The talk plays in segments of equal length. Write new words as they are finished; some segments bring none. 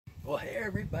Well, hey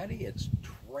everybody, it's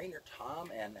Trainer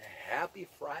Tom and happy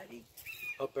Friday.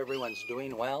 Hope everyone's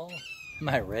doing well.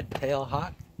 My red-tailed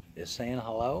hawk is saying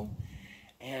hello,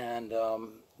 and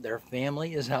their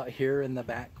family is out here in the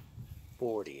back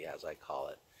 40, as I call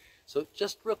it. So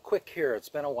just real quick here, it's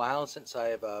been a while since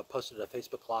I've posted a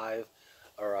Facebook Live,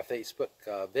 or a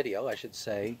Facebook video, I should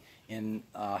say, in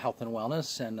health and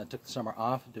wellness, and I took the summer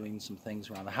off doing some things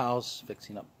around the house,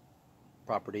 fixing up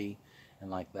property and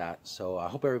like that. So I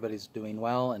hope everybody's doing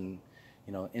well and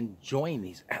enjoying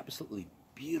these absolutely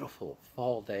beautiful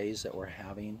fall days that we're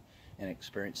having and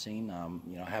experiencing.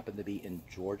 Happen to be in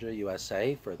Georgia,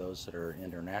 USA, for those that are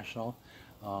international,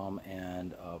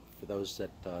 and for those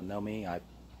that know me, I've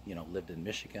lived in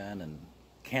Michigan and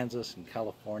Kansas and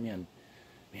California, and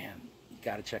man, you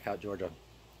got to check out Georgia.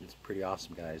 It's pretty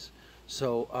awesome, guys.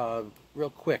 So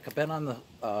real quick, I've been on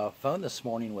the phone this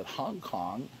morning with Hong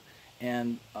Kong,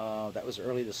 and that was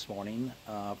early this morning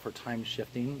for time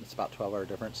shifting. It's about 12-hour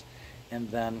difference. And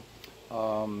then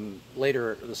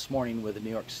later this morning with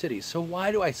New York City. So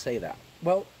why do I say that?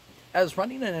 Well, as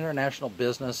running an international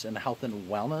business in health and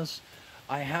wellness,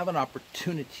 I have an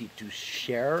opportunity to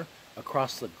share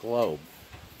across the globe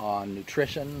on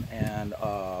nutrition and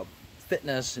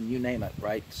fitness and you name it,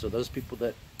 right? So those people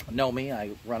that know me,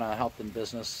 I run a health and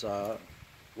business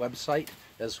website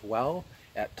as well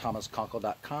at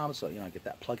thomasconkle.com, so I get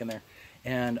that plug in there,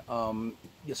 and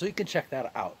so you can check that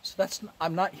out. So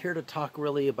I'm not here to talk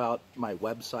really about my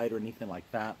website or anything like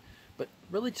that, but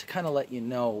really to kind of let you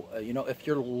know, if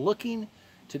you're looking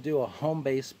to do a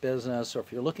home-based business, or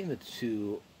if you're looking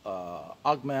to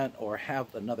augment or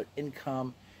have another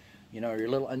income, you're a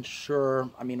little unsure.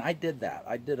 I mean, I did that.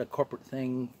 I did a corporate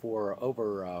thing for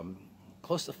over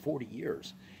close to 40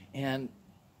 years, and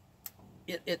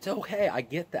it's okay. I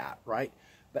get that, right?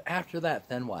 But after that,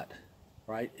 then what,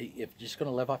 right? If you're just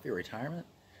going to live off your retirement,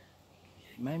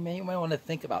 you might want to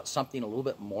think about something a little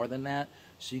bit more than that,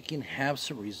 so you can have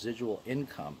some residual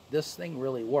income. This thing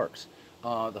really works.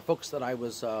 The folks that I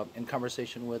was in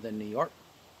conversation with in New York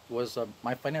was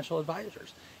my financial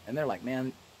advisors, and they're like,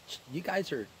 man, you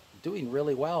guys are doing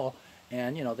really well,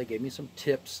 and they gave me some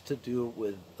tips to do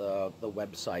with the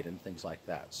website and things like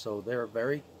that. So they're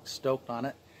very stoked on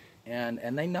it,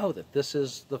 and they know that this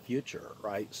is the future,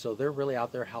 right? So they're really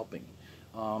out there helping.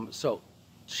 So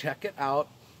check it out.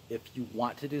 If you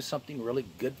want to do something really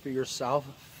good for yourself,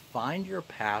 find your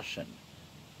passion,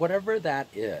 whatever that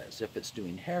is. If it's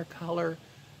doing hair color,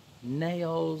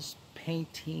 nails,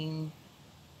 painting,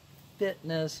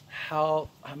 fitness, health,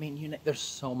 I mean, there's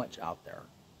so much out there.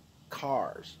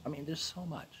 Cars, I mean, there's so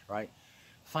much, right?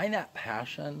 Find that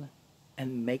passion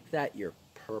and make that your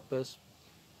purpose.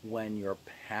 When your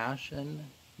passion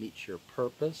meets your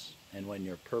purpose, and when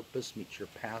your purpose meets your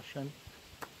passion,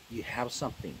 you have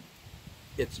something.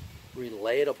 It's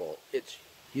relatable. It's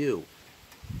you.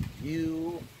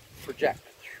 You project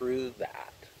through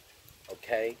that,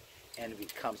 okay? And it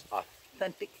becomes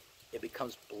authentic, it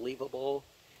becomes believable,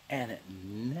 and it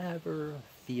never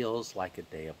feels like a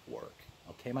day of work.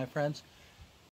 Okay, my friends?